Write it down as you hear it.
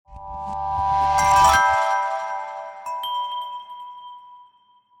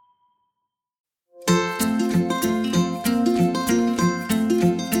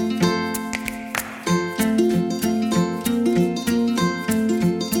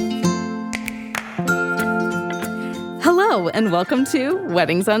Hello, and welcome to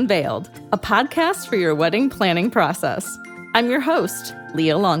Weddings Unveiled, a podcast for your wedding planning process. I'm your host,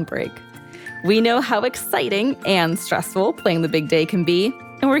 Leah Longbreak. We know how exciting and stressful planning the big day can be,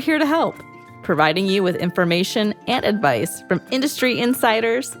 and we're here to help, providing you with information and advice from industry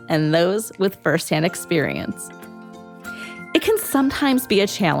insiders and those with firsthand experience. It can sometimes be a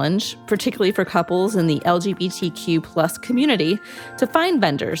challenge, particularly for couples in the LGBTQ plus community, to find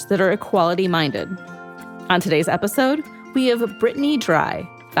vendors that are equality-minded. On today's episode, we have Brittany Dry,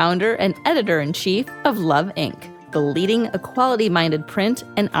 founder and editor-in-chief of Love Inc., the leading equality-minded print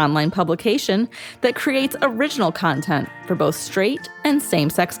and online publication that creates original content for both straight and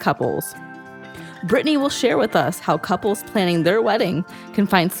same-sex couples. Brittany will share with us how couples planning their wedding can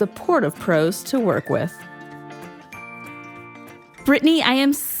find supportive pros to work with. Brittany, I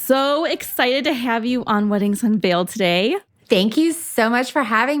am so excited to have you on Weddings Unveiled today. Thank you so much for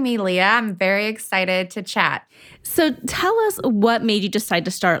having me, Leah. I'm very excited to chat. So tell us what made you decide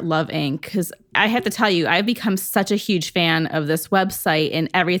to start Love Inc., because I have to tell you, I've become such a huge fan of this website and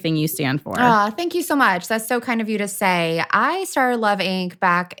everything you stand for. Thank you so much. That's so kind of you to say. I started Love Inc.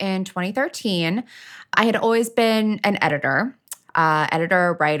 back in 2013. I had always been an editor,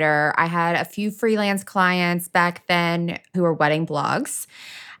 writer. I had a few freelance clients back then who were wedding blogs.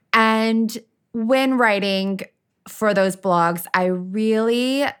 And when writing for those blogs, I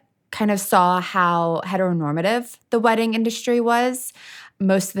really kind of saw how heteronormative the wedding industry was.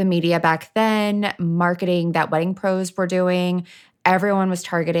 Most of the media back then, marketing that wedding pros were doing, everyone was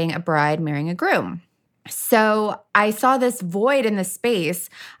targeting a bride marrying a groom. So I saw this void in the space.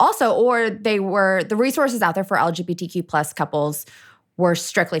 Also, the resources out there for LGBTQ plus couples were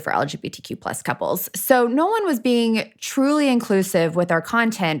strictly for LGBTQ plus couples. So no one was being truly inclusive with our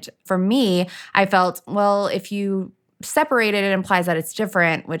content. For me, I felt, well, if you separate it, it implies that it's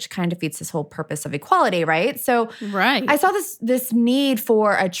different, which kind of defeats this whole purpose of equality, right? So I saw this need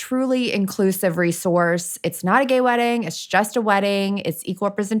for a truly inclusive resource. It's not a gay wedding. It's just a wedding. It's equal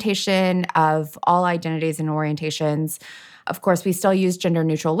representation of all identities and orientations. Of course, we still use gender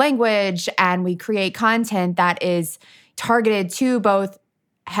neutral language, and we create content that is targeted to both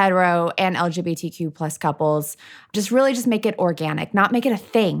hetero and LGBTQ plus couples. Just make it organic, not make it a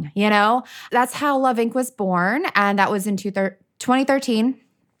thing, you know? That's how Love Inc. was born, and that was in 2013.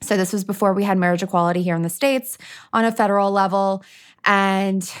 So this was before we had marriage equality here in the States on a federal level.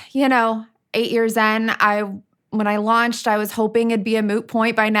 And, 8 years in, when I launched, I was hoping it'd be a moot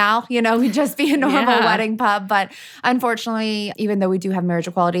point by now. We'd just be a normal wedding pub. But unfortunately, even though we do have marriage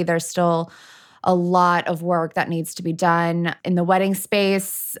equality, there's still a lot of work that needs to be done in the wedding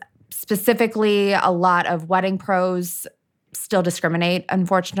space. Specifically, a lot of wedding pros still discriminate,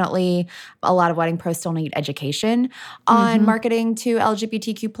 unfortunately. A lot of wedding pros still need education on marketing to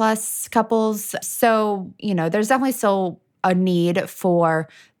LGBTQ plus couples. So, there's definitely still a need for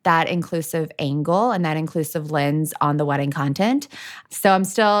that inclusive angle and that inclusive lens on the wedding content. So I'm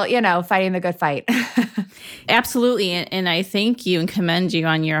still, fighting the good fight. Absolutely. And I thank you and commend you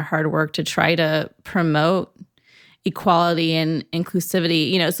on your hard work to try to promote equality and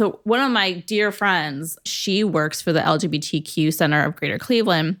inclusivity. So one of my dear friends, she works for the LGBTQ Center of Greater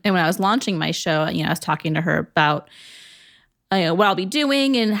Cleveland. And when I was launching my show, I was talking to her about what I'll be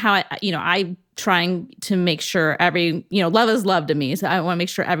doing and how I'm trying to make sure love is love to me. So I want to make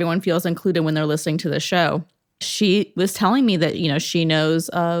sure everyone feels included when they're listening to the show. She was telling me that, she knows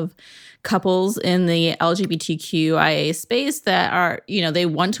of couples in the LGBTQIA space that are, they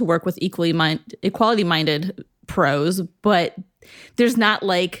want to work with equality-minded pros, but there's not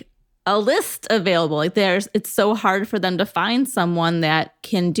like a list available. It's so hard for them to find someone that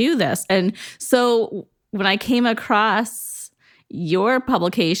can do this. And so when I came across your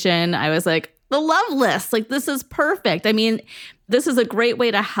publication, I was like, the love list, this is perfect. I mean, this is a great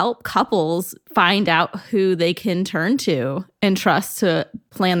way to help couples find out who they can turn to and trust to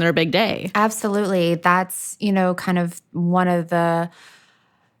plan their big day. Absolutely. That's, kind of one of the,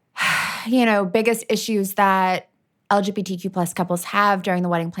 biggest issues that LGBTQ plus couples have during the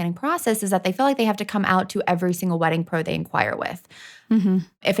wedding planning process is that they feel like they have to come out to every single wedding pro they inquire with.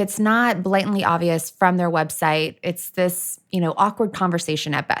 If it's not blatantly obvious from their website, it's this, awkward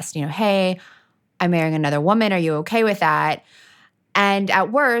conversation at best. Hey, I'm marrying another woman. Are you okay with that? And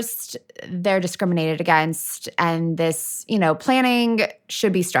at worst, they're discriminated against. And this, planning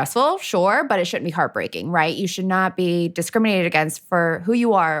should be stressful, sure, but it shouldn't be heartbreaking, right? You should not be discriminated against for who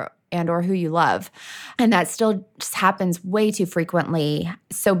you are and or who you love. And that still just happens way too frequently.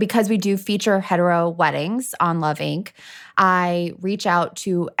 So because we do feature hetero weddings on Love Inc., I reach out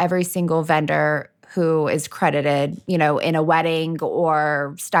to every single vendor who is credited, in a wedding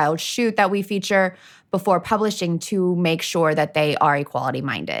or styled shoot that we feature, before publishing to make sure that they are equality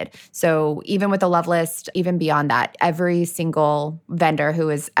minded. So even with the Love List, even beyond that, every single vendor who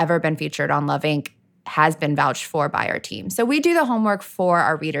has ever been featured on Love Inc. has been vouched for by our team. So we do the homework for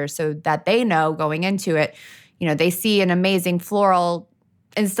our readers so that they know going into it, they see an amazing floral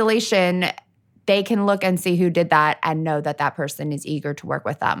installation, they can look and see who did that and know that that person is eager to work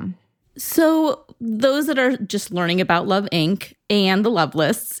with them. So those that are just learning about Love Inc. and the Love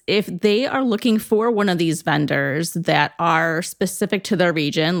Lists, if they are looking for one of these vendors that are specific to their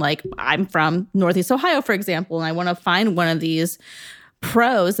region, like I'm from Northeast Ohio, for example, and I want to find one of these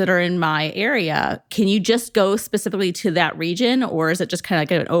pros that are in my area, can you just go specifically to that region, or is it just kind of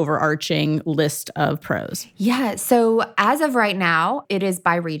like an overarching list of pros? Yeah, so as of right now, it is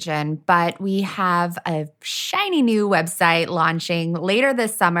by region, but we have a shiny new website launching later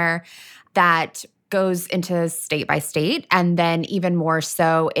this summer that goes into state by state, and then even more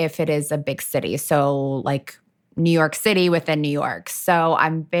so if it is a big city. So like New York City within New York. So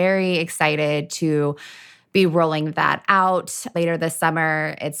I'm very excited to be rolling that out later this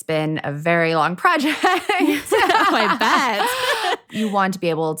summer. It's been a very long project. I bet. You want to be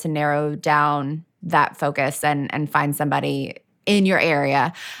able to narrow down that focus and find somebody in your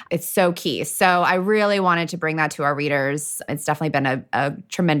area. It's so key. So I really wanted to bring that to our readers. It's definitely been a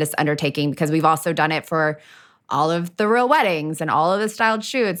tremendous undertaking because we've also done it for all of the real weddings and all of the styled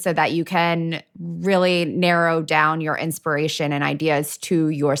shoots so that you can really narrow down your inspiration and ideas to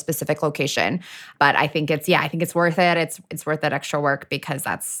your specific location. But I think it's worth it. It's worth that extra work because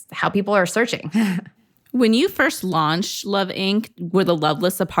that's how people are searching. When you first launched Love Inc., were the Love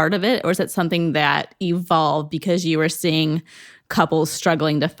Lists a part of it, or is it something that evolved because you were seeing couples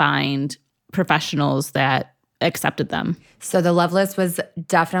struggling to find professionals that accepted them? So the Love List was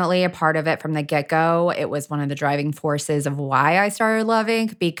definitely a part of it from the get-go. It was one of the driving forces of why I started Love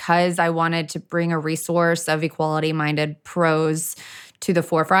Inc. because I wanted to bring a resource of equality-minded pros to the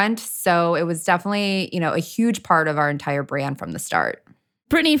forefront. So it was definitely, a huge part of our entire brand from the start.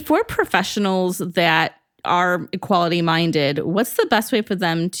 Brittany, for professionals that are equality-minded, what's the best way for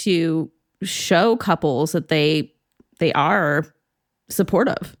them to show couples that they are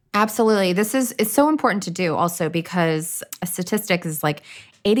supportive? Absolutely. It's so important to do also because a statistic is like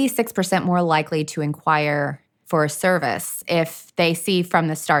 86% more likely to inquire for a service if they see from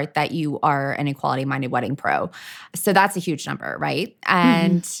the start that you are an equality-minded wedding pro. So that's a huge number, right?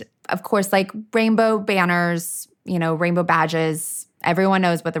 And of course, like rainbow banners, rainbow badges, everyone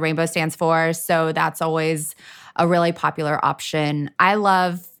knows what the rainbow stands for. So that's always a really popular option. I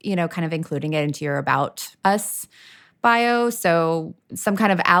love, kind of including it into your About Us bio. So some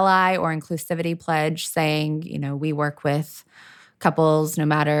kind of ally or inclusivity pledge saying, we work with couples no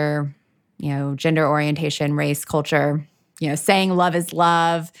matter, gender orientation, race, culture, saying love is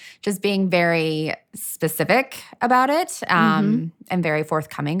love, just being very specific about it and very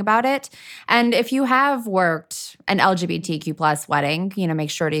forthcoming about it. And if you have worked an LGBTQ plus wedding, make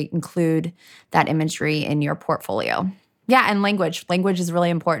sure to include that imagery in your portfolio. Yeah, and language. Language is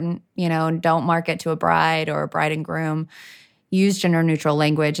really important, don't market to a bride or a bride and groom. Use gender-neutral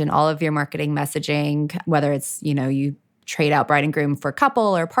language in all of your marketing messaging, whether it's, you trade out bride and groom for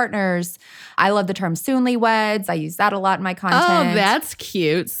couple or partners. I love the term soonly weds. I use that a lot in my content. Oh, that's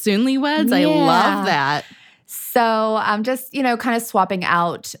cute. Soonly weds. Yeah. I love that. So I'm just, kind of swapping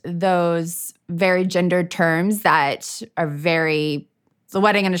out those very gendered terms that are the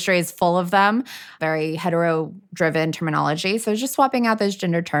wedding industry is full of them, very hetero-driven terminology. So just swapping out those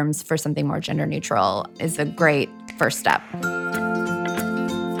gender terms for something more gender neutral is a great first step.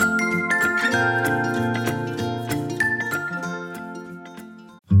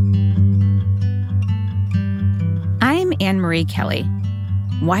 I'm Anne-Marie Kelly.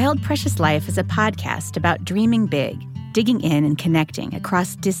 Wild Precious Life is a podcast about dreaming big, digging in and connecting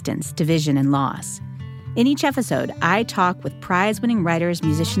across distance, division, and loss. In each episode, I talk with prize-winning writers,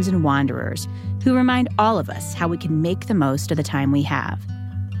 musicians, and wanderers who remind all of us how we can make the most of the time we have.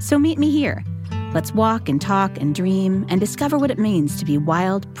 So meet me here. Let's walk and talk and dream and discover what it means to be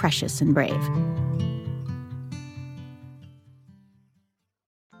wild, precious, and brave.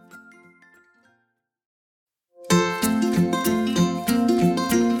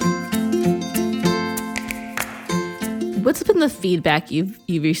 What's been the feedback you've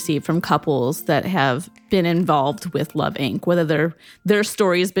received from couples that have been involved with Love Inc., whether their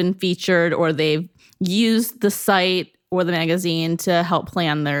story has been featured or they've used the site or the magazine to help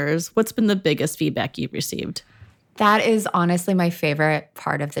plan theirs? What's been the biggest feedback you've received? That is honestly my favorite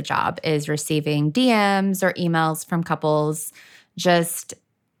part of the job is receiving DMs or emails from couples just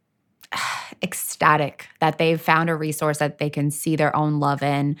ecstatic that they've found a resource that they can see their own love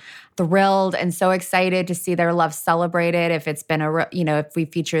in, thrilled and so excited to see their love celebrated if it's been if we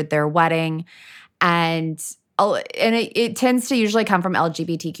featured their wedding. And it tends to usually come from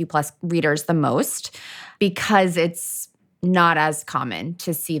LGBTQ plus readers the most because it's not as common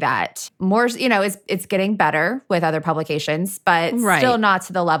to see that. More, it's getting better with other publications, but still not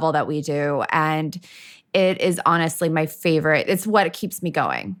to the level that we do. And it is honestly my favorite. It's what keeps me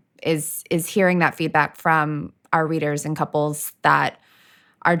going is hearing that feedback from our readers and couples that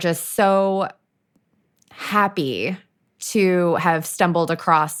are just so happy to have stumbled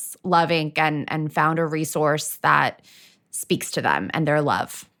across Love Inc. and found a resource that speaks to them and their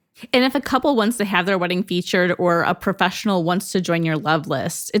love. And if a couple wants to have their wedding featured or a professional wants to join your love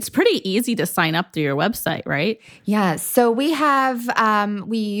list, it's pretty easy to sign up through your website, right? Yeah. So we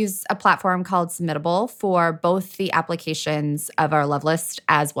use a platform called Submittable for both the applications of our love list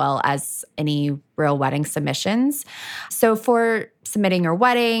as well as any real wedding submissions. So for submitting your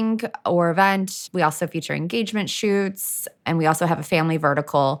wedding or event, we also feature engagement shoots, and we also have a family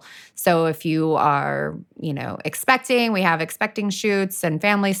vertical. So if you are, expecting, we have expecting shoots and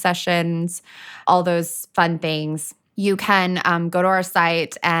family sessions, all those fun things. You can go to our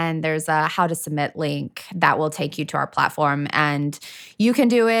site, and there's a how to submit link that will take you to our platform, and you can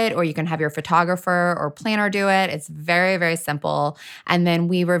do it, or you can have your photographer or planner do it. It's very, very simple. And then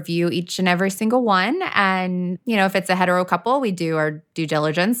we review each and every single one. And, if it's a hetero couple, we do our due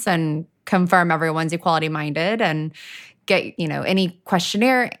diligence and confirm everyone's equality minded and get, any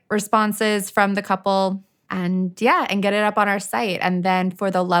questionnaire responses from the couple. And get it up on our site. And then for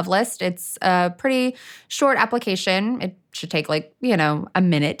the love list, it's a pretty short application. It should take a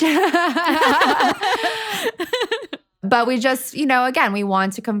minute. But we just, again, we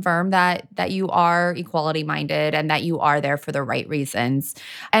want to confirm that you are equality minded and that you are there for the right reasons.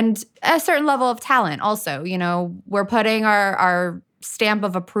 And a certain level of talent also, we're putting our stamp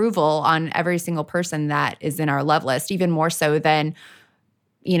of approval on every single person that is in our love list, even more so than,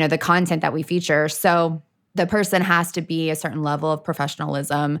 the content that we feature. So the person has to be a certain level of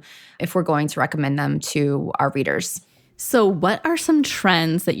professionalism if we're going to recommend them to our readers. So what are some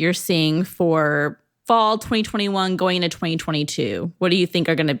trends that you're seeing for fall 2021 going into 2022? What do you think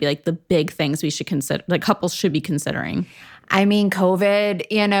are going to be the big things we should consider, couples should be considering? I mean,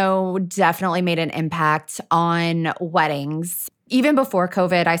 COVID, definitely made an impact on weddings. Even before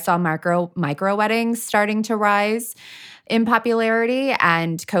COVID, I saw micro weddings starting to rise in popularity,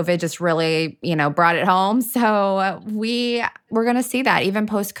 and COVID just really, brought it home. So we're going to see that even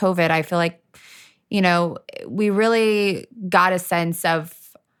post-COVID. I feel like, we really got a sense of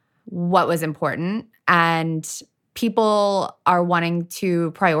what was important, and people are wanting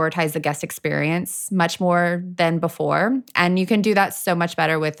to prioritize the guest experience much more than before. And you can do that so much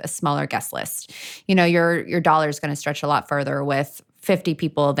better with a smaller guest list. Your dollar is going to stretch a lot further with 50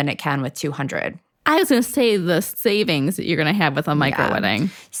 people than it can with 200. I was going to say the savings that you're going to have with a micro wedding.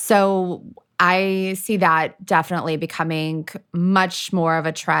 So I see that definitely becoming much more of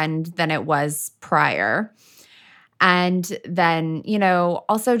a trend than it was prior. And then,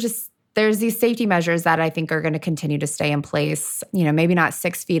 also just there's these safety measures that I think are going to continue to stay in place, maybe not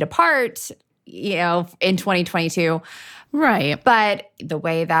 6 feet apart, in 2022. Right. But the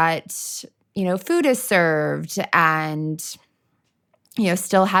way that, food is served and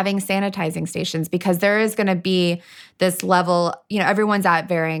still having sanitizing stations, because there is going to be this level, everyone's at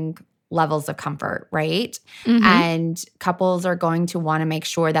varying levels of comfort, right? Mm-hmm. And couples are going to want to make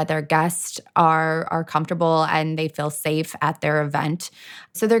sure that their guests are comfortable and they feel safe at their event.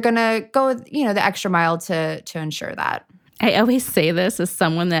 So they're going to go, the extra mile to ensure that. I always say this as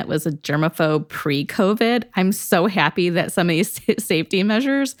someone that was a germaphobe pre-COVID. I'm so happy that some of these safety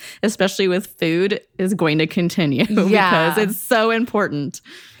measures, especially with food, is going to continue because it's so important.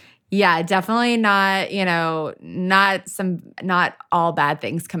 Yeah, definitely not, not all bad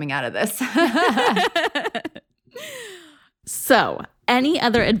things coming out of this. So, any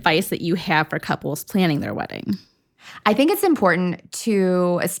other advice that you have for couples planning their wedding? I think it's important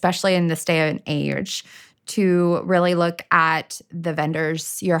to, especially in this day and age, to really look at the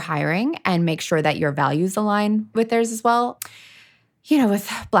vendors you're hiring and make sure that your values align with theirs as well.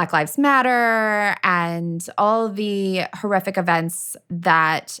 With Black Lives Matter and all the horrific events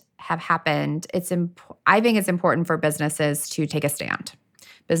that have happened, I think it's important for businesses to take a stand.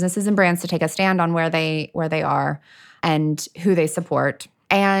 Businesses and brands to take a stand on where they are and who they support.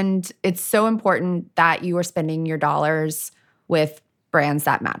 And it's so important that you are spending your dollars with brands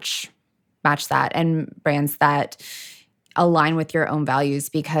that match that and brands that align with your own values,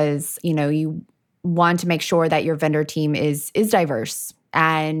 because, you want to make sure that your vendor team is diverse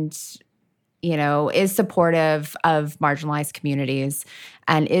and, is supportive of marginalized communities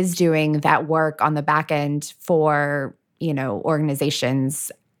and is doing that work on the back end for,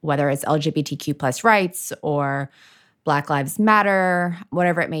 organizations, whether it's LGBTQ plus rights or Black Lives Matter,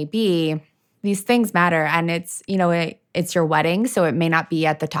 whatever it may be. These things matter, and it's your wedding, so it may not be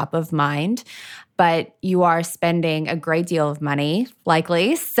at the top of mind, but you are spending a great deal of money,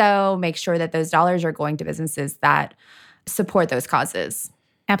 likely. So make sure that those dollars are going to businesses that support those causes.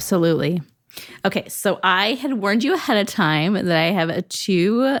 Absolutely. Okay, so I had warned you ahead of time that I have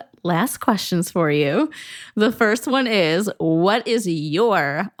 2 last questions for you. The first one is, what is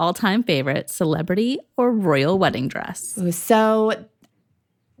your all-time favorite celebrity or royal wedding dress? So,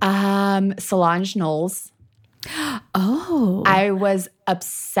 Solange Knowles. Oh. I was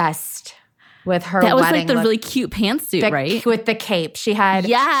obsessed with her wedding. That was wedding like the look. really cute pantsuit, right? With the cape. She had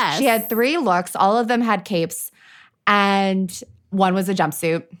 3 looks. All of them had capes, and one was a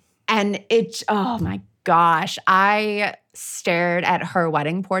jumpsuit. And oh my gosh, I stared at her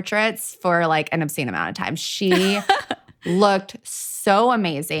wedding portraits for like an obscene amount of time. She looked so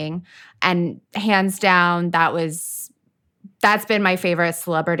amazing. And hands down, that's been my favorite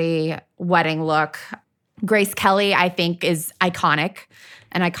celebrity wedding look. Grace Kelly, I think, is iconic.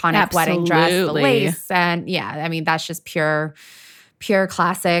 An iconic wedding dress, the lace. And that's just pure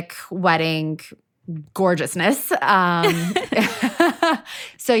classic wedding gorgeousness.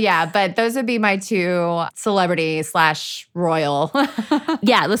 So but those would be my 2 celebrity/royal.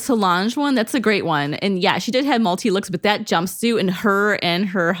 Yeah, the Solange one, that's a great one. And she did have multi-looks, but that jumpsuit and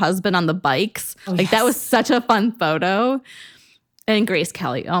her husband on the bikes, that was such a fun photo. And Grace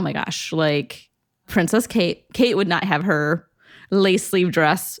Kelly, oh my gosh, like Princess Kate would not have her lace sleeve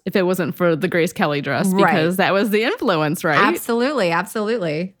dress if it wasn't for the Grace Kelly dress, because that was the influence, right? Absolutely,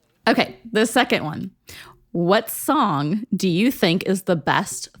 absolutely. Okay, the second one. What song do you think is the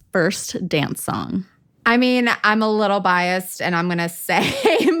best first dance song? I mean, I'm a little biased, and I'm going to say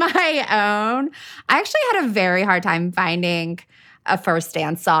my own. I actually had a very hard time finding a first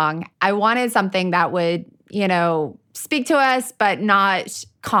dance song. I wanted something that would, speak to us, but not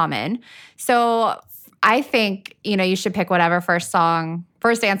common. So I think, you should pick whatever first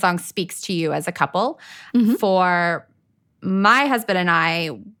dance song speaks to you as a couple. Mm-hmm. For my husband and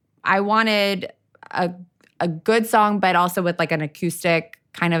I wanted a good song, but also with like an acoustic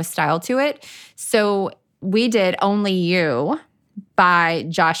kind of style to it. So we did Only You by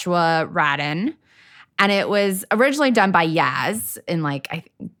Joshua Radin. And it was originally done by Yaz in I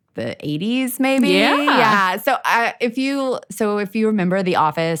think the 80s maybe. Yeah. So if you remember the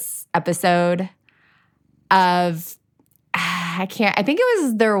Office episode of, I think it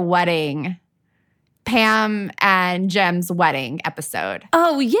was their wedding, Pam and Jem's wedding episode.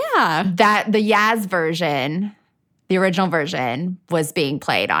 Oh, yeah. That the Yaz version, the original version, was being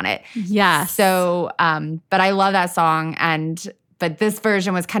played on it. Yeah. So, but I love that song. But this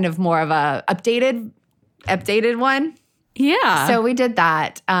version was kind of more of a updated one. Yeah. So we did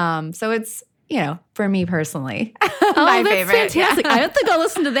that. So it's, for me personally, my favorite. Fantastic. I have to go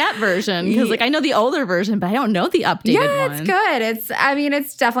listen to that version because I know the older version, but I don't know the updated one. Yeah, it's good.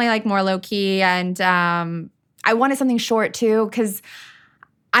 It's definitely more low key. And I wanted something short too, because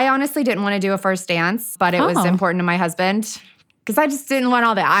I honestly didn't want to do a first dance, but it was important to my husband because I just didn't want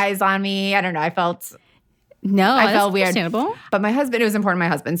all the eyes on me. I don't know. I felt weird. Understandable. But it was important to my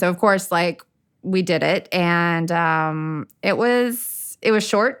husband. So of course, we did it, and it was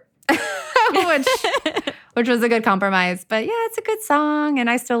short. which was a good compromise. But yeah, it's a good song, and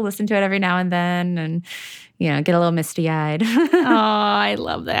I still listen to it every now and then and, get a little misty-eyed. Oh, I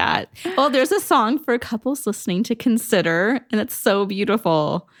love that. Well, there's a song for couples listening to consider, and it's so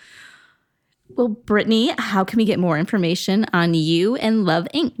beautiful. Well, Brittany, how can we get more information on you and Love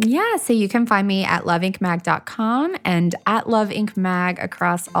Ink? Yeah, so you can find me at loveinkmag.com and at Love Ink Mag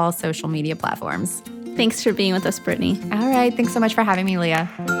across all social media platforms. Thanks for being with us, Brittany. All right. Thanks so much for having me, Leah.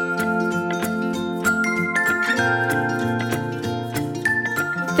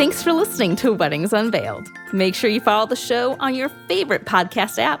 Thanks for listening to Weddings Unveiled. Make sure you follow the show on your favorite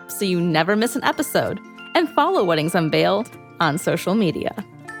podcast app so you never miss an episode, and follow Weddings Unveiled on social media.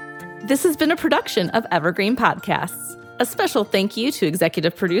 This has been a production of Evergreen Podcasts. A special thank you to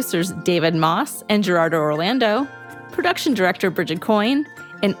executive producers David Moss and Gerardo Orlando, production director Bridget Coyne,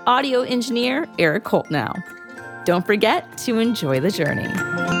 and audio engineer Eric Holtnow. Don't forget to enjoy the journey.